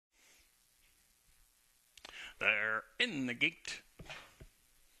They're in the gate.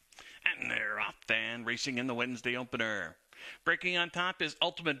 And they're off and racing in the Wednesday opener. Breaking on top is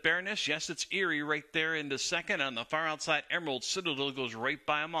Ultimate Baroness. Yes, it's Erie right there into second. On the far outside, Emerald Citadel goes right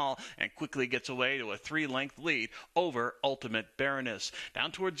by them all and quickly gets away to a 3-length lead over Ultimate Baroness.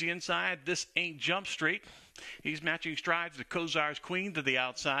 Down towards the inside, this ain't Jump Street. He's matching strides with Kozar's Queen to the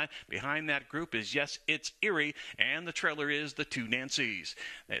outside. Behind that group is Yes, It's Erie, and the trailer is the Two Nancys.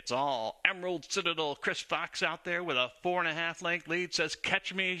 It's all Emerald Citadel. Chris Fox out there with a 4.5-length lead. Says,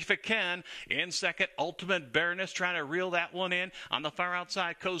 catch me if you can. In second, Ultimate Baroness trying to reel that one in. On the far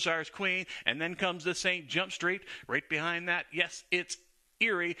outside, Kozar's Queen, and then comes the St. Jump Street. Right behind that, Yes, It's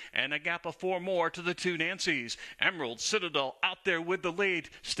Erie, and a gap of 4 more to the Two Nancys. Emerald Citadel out there with the lead,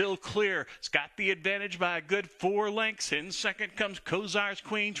 still clear. It's got the advantage by a good 4 lengths. In second comes Kozar's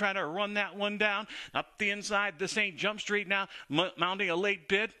Queen trying to run that one down. Up the inside, this ain't Jump Street now, mounting a late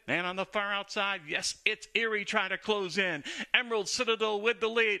bid. And on the far outside, Yes, It's Erie trying to close in. Emerald Citadel with the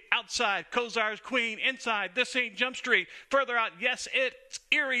lead. Outside, Kozar's Queen. Inside, this ain't Jump Street. Further out, Yes, It's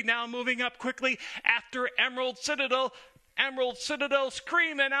Erie now moving up quickly after Emerald Citadel. Emerald Citadel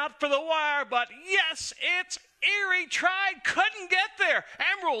screaming out for the wire, but Yes, It's Erie tried, couldn't get there.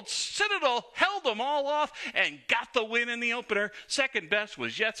 Emerald Citadel held them all off and got the win in the opener. Second best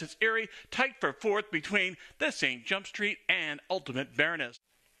was Yes, It's Erie, tight for fourth between the St. Jump Street and Ultimate Baroness.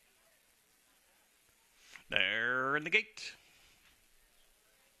 They're in the gate.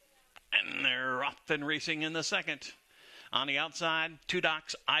 And they're off and racing in the second. On the outside, Two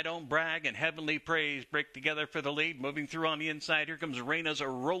Docs, I Don't Brag, and Heavenly Praise break together for the lead. Moving through on the inside, here comes Reina's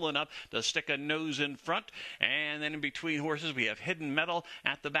rolling up to stick a nose in front. And then in between horses, we have Hidden Metal.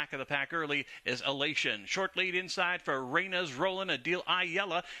 At the back of the pack early is Elation. Short lead inside for Reina's rolling, a deal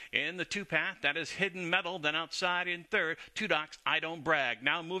Ayala in the 2-path. That is Hidden Metal. Then outside in third, Two Docs, I Don't Brag.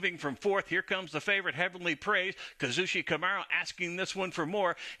 Now moving from fourth, here comes the favorite, Heavenly Praise. Kazushi Camaro asking this one for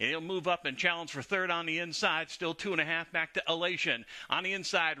more. And he'll move up and challenge for third on the inside. Still 2.5 back to Elation. On the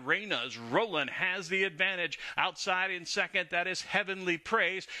inside, Reina's rolling has the advantage. Outside in second, that is Heavenly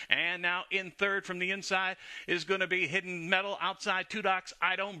Praise. And now in third from the inside is going to be Hidden Metal. Outside, Two Docs,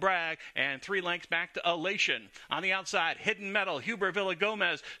 I Don't Brag. And 3 lengths back to Elation. On the outside, Hidden Metal, Huber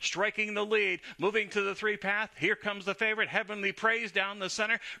Villagomez striking the lead. Moving to the 3-path, here comes the favorite, Heavenly Praise down the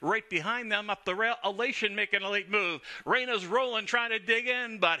center. Right behind them, up the rail, Elation making a late move. Reina's rolling, trying to dig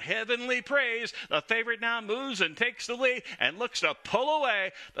in, but Heavenly Praise, the favorite, now moves and takes the lead and looks to pull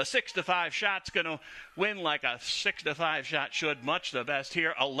away. The 6-5 shot's going to win like a 6-5 shot should. Much the best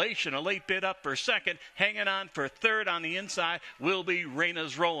here. Elation, a late bid up for second. Hanging on for third on the inside will be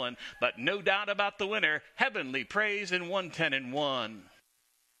Reina's rolling. But no doubt about the winner, Heavenly Praise in 110-1.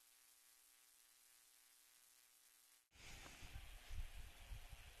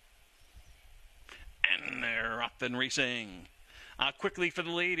 And they're off and racing. Quickly for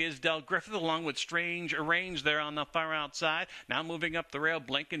the lead is Del Griffith along with Strange Arrange there on the far outside. Now moving up the rail,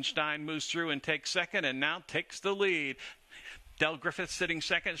 Blankenstein moves through and takes second and now takes the lead. Del Griffith sitting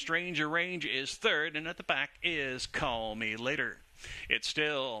second, Strange Arrange is third, and at the back is Call Me Later. It's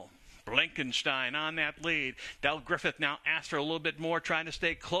still Blankenstein on that lead. Del Griffith now asks for a little bit more, trying to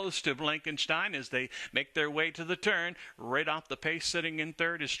stay close to Blankenstein as they make their way to the turn. Right off the pace, sitting in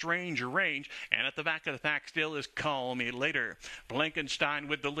third is Strange Arrange, and at the back of the pack still is Call Me Later. Blankenstein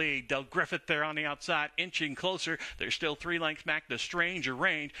with the lead. Del Griffith there on the outside, inching closer. There's still 3 lengths back to Strange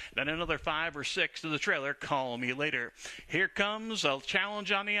Arrange, then another 5 or 6 to the trailer, Call Me Later. Here comes a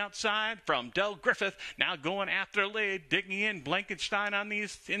challenge on the outside from Del Griffith, now going after the lead, digging in. Blankenstein on the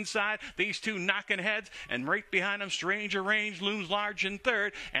inside. These two knocking heads, and right behind them, Strange Arrange looms large in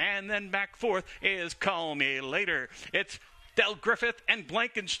third, and then back fourth is Call Me Later. It's Del Griffith and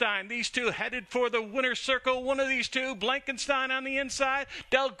Blankenstein. These two headed for the winner's circle. One of these two, Blankenstein on the inside,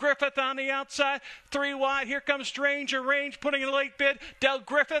 Del Griffith on the outside. 3 wide. Here comes Strange Arrange putting in a late bid. Del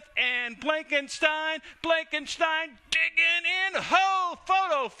Griffith and Blankenstein. Blankenstein digging in. Ho!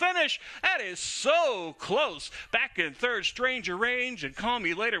 Photo finish. That is so close. Back in third, Strange Arrange, and Call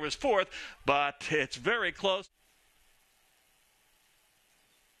Me Later was fourth, but it's very close.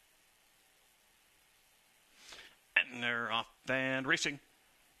 And they're off and racing.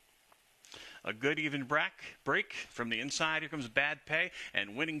 A good even break from the inside. Here comes Bad Pay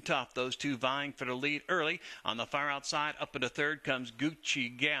and Winning Tough. Those two vying for the lead early. On the far outside, up into third comes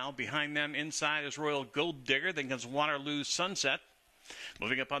Gucci Gal. Behind them inside is Royal Gold Digger. Then comes Waterloo Sunset.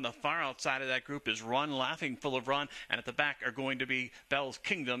 Moving up on the far outside of that group is Run, Laughing Full of Run, and at the back are going to be Bell's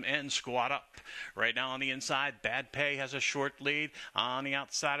Kingdom and Squad Up. Right now on the inside, Bad Pay has a short lead. On the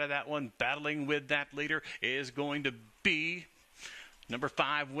outside of that one, battling with that leader is going to be Number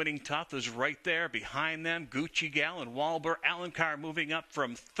 5, Winning Tough, is right there. Behind them, Gucci Gal and Walber Alencar moving up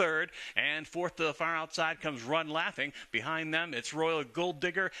from third. And fourth to the far outside comes Run Laughing. Behind them, it's Royal Gold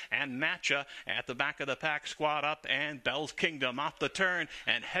Digger and Matcha. At the back of the pack, Squad Up and Bell's Kingdom off the turn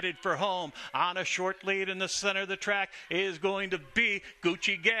and headed for home. On a short lead in the center of the track is going to be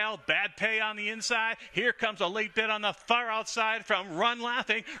Gucci Gal. Bad Pay on the inside. Here comes a late bit on the far outside from Run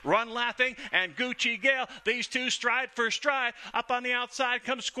Laughing, and Gucci Gal. These two stride for stride. Up on the outside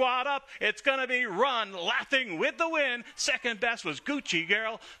comes Squad Up. It's going to be Run Laughing with the win. Second best was Gucci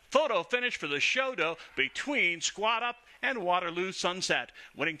Gal. Photo finish for the Shodo between Squad Up and Waterloo Sunset.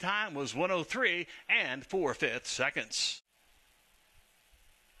 Winning time was 1:03 and 4/5 seconds.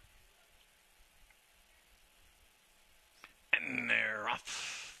 And they're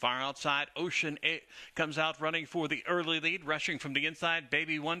off. Far outside, Ocean 8 comes out running for the early lead, rushing from the inside,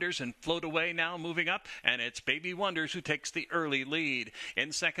 Baby Wonders, and Float Away now moving up, and it's Baby Wonders who takes the early lead.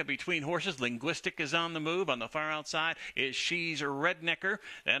 In second between horses, Linguistic is on the move. On the far outside is She's Rednecker.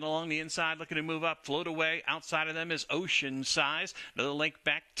 Then along the inside, looking to move up, Float Away. Outside of them is Ocean Size. Another link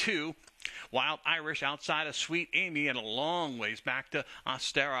back to Wild Irish outside of Sweet Amy, and a long ways back to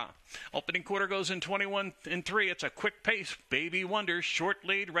Ostera. Opening quarter goes in 21-3. It's a quick pace. Baby Wonders, short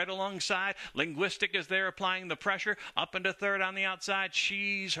lead right alongside. Linguistic is there applying the pressure. Up into third on the outside,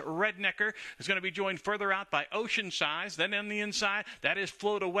 She's Rednecker is going to be joined further out by Ocean Size. Then on the inside, that is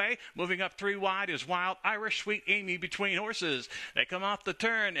Float Away. Moving up 3 wide is Wild Irish, Sweet Amy between horses. They come off the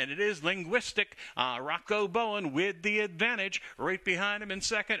turn, and it is Linguistic. Rocco Bowen with the advantage. Right behind him in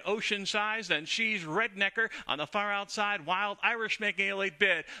second, Ocean Size. Then She's Rednecker on the far outside. Wild Irish making a late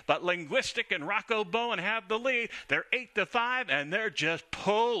bid, but Linguistic and Rocco Bowen have the lead. They're 8-5, and they're just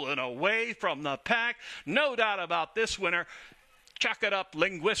pulling away from the pack. No doubt about this winner. Chuck it up,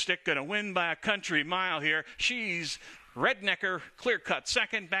 Linguistic, going to win by a country mile here. She's Rednecker, clear cut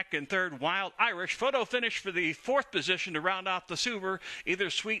second. Back in third, Wild Irish. Photo finish for the fourth position to round off the Super,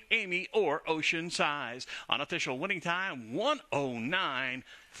 either Sweet Amy or Ocean Size. Unofficial winning time, 1:09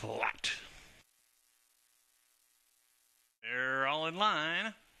 flat. They're all in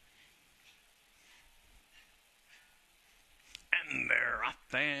line. And they're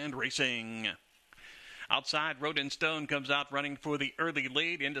off and racing. Outside, Rodin Stone comes out running for the early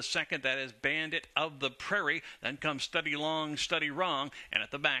lead. Into second, that is Bandit of the Prairie. Then comes Study Long, Study Wrong. And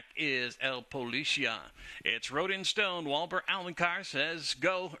at the back is El Policia. It's Rodin Stone. Walber Alencar says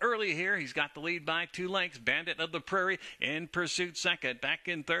go early here. He's got the lead by 2 lengths. Bandit of the Prairie in pursuit second. Back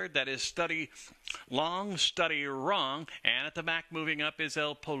in third, that is Study Long, Study Wrong. And at the back, moving up is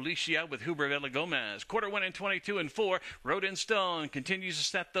El Policia with Huber Villagomez. Quarter 1 in 22-4. Rodin Stone continues to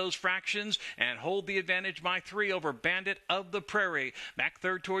set those fractions and hold the advantage by 3 over Bandit of the Prairie. Back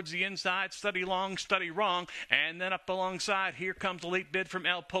third towards the inside, Study Long, Study Wrong. And then up alongside, here comes the late bid from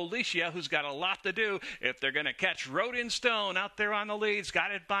El Policia, who's got a lot to do if they're going to catch Rodin Stone out there on the leads. Got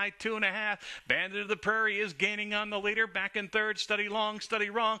it by 2.5. Bandit of the Prairie is gaining on the leader. Back in third, Study Long,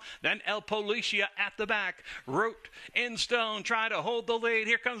 Study Wrong. Then El Policia at the back. Rodin Stone try to hold the lead.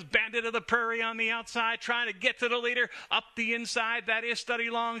 Here comes Bandit of the Prairie on the outside, trying to get to the leader. Up the inside, that is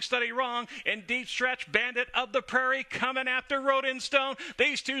Study Long, Study Wrong. In deep stretch, Bandit of the Prairie coming after Rodin Stone.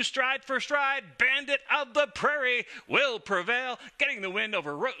 These two stride for stride. Bandit of the Prairie will prevail, getting the win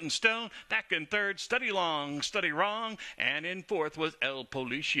over Rodin Stone. Back in third, Study Long, Study Wrong. And in fourth was El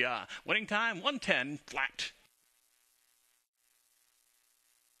Policia. Winning time, 1:10 flat.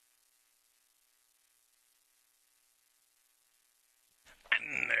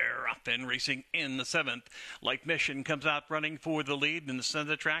 And they're off and racing in the 7th. Light Mission comes out running for the lead in the center of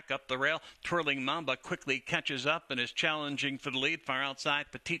the track. Up the rail, Twirling Mamba quickly catches up and is challenging for the lead. Far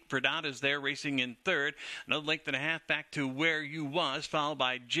outside, Petite Verdant is there racing in third. Another length and a half back to Where You Was, followed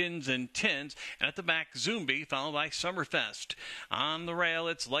by Gins and Tins. And at the back, Zumbi, followed by Summerfest. On the rail,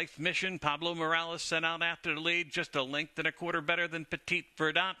 it's Life Mission. Pablo Morales sent out after the lead, just a length and a quarter better than Petite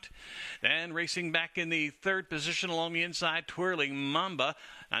Verdant. Then racing back in the third position along the inside, Twirling Mamba.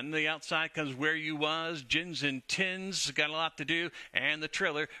 On the outside comes Where You Was, Gins and Tins, got a lot to do, and the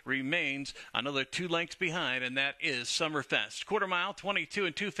trailer remains another 2 lengths behind, and that is Summerfest. Quarter mile, 22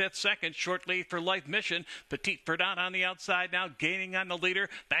 2/5 seconds, short lead for Life Mission. Petite Verdant on the outside now, gaining on the leader.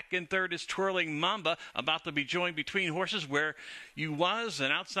 Back in third is Twirling Mamba, about to be joined between horses. Where You Was,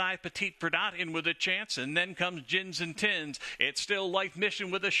 and outside Petite Verdant in with a chance, and then comes Gins and Tins. It's still Life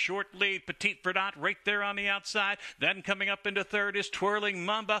Mission with a short lead. Petite Verdant right there on the outside. Then coming up into third is Twirling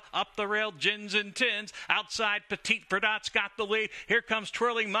Mamba, Up the rail, Gins and Tins. Outside, Petite Verdot's got the lead. Here comes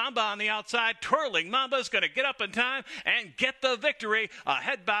Twirling Mamba on the outside. Twirling Mamba's going to get up in time and get the victory. A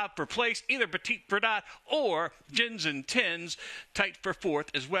head bob for place, either Petite Verdot or Gins and Tins. Tight for fourth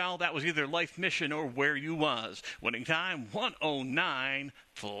as well. That was either Life Mission or Where You Was. Winning time, 1:09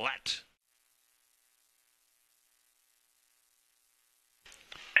 flat.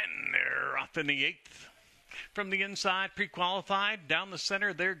 And they're off in the eighth. From the inside, pre-qualified, down the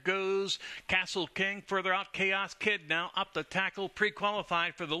center, there goes Castle King. Further out, Chaos Kid now up the tackle,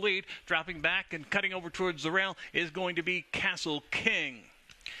 pre-qualified for the lead. Dropping back and cutting over towards the rail is going to be Castle King.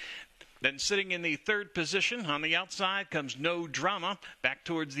 Then sitting in the third position on the outside comes No Drama. Back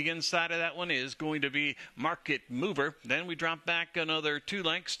towards the inside of that one is going to be Market Mover. Then we drop back another 2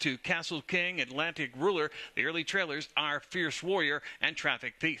 lengths to Castle King, Atlantic Ruler. The early trailers are Fierce Warrior and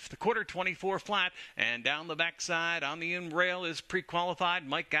Traffic Thief. The quarter 24 flat, and down the backside on the in rail is pre-qualified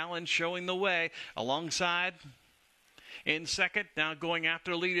Mike Allen showing the way. Alongside in second, now going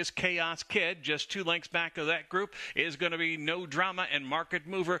after the lead is Chaos Kid. Just 2 lengths back of that group is going to be No Drama and Market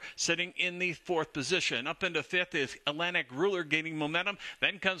Mover sitting in the fourth position. Up into fifth is Atlantic Ruler gaining momentum.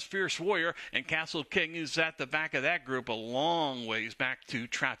 Then comes Fierce Warrior, and Castle King is at the back of that group a long ways back to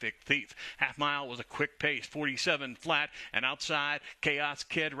Traffic Thief. Half mile was a quick pace, 47 flat, and outside Chaos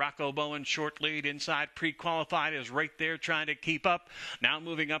Kid, Rocco Bowen short lead. Inside pre-qualified is right there trying to keep up. Now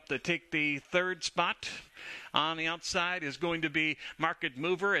moving up to take the third spot. On the outside is going to be Market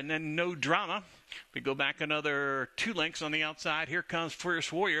Mover and then No Drama. We go back another 2 lengths on the outside. Here comes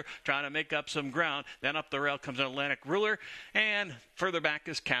Fierce Warrior trying to make up some ground. Then up the rail comes an Atlantic Ruler. And further back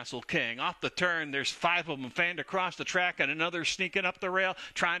is Castle King. Off the turn, there's 5 of them fanned across the track and another sneaking up the rail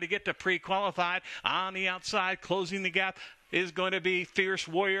trying to get to pre-qualified. On the outside, closing the gap is going to be Fierce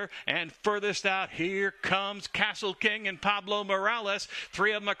Warrior, and furthest out here comes Castle King and Pablo Morales.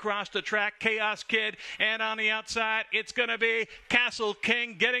 3 of them across the track, Chaos Kid, and on the outside it's going to be Castle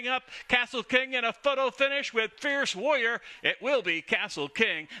King getting up. Castle King in a photo finish with Fierce Warrior. It will be Castle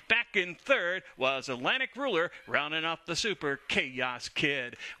King. Back in third was Atlantic Ruler, rounding off the super Chaos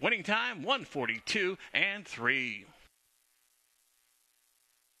Kid. Winning time 1:42 and 3.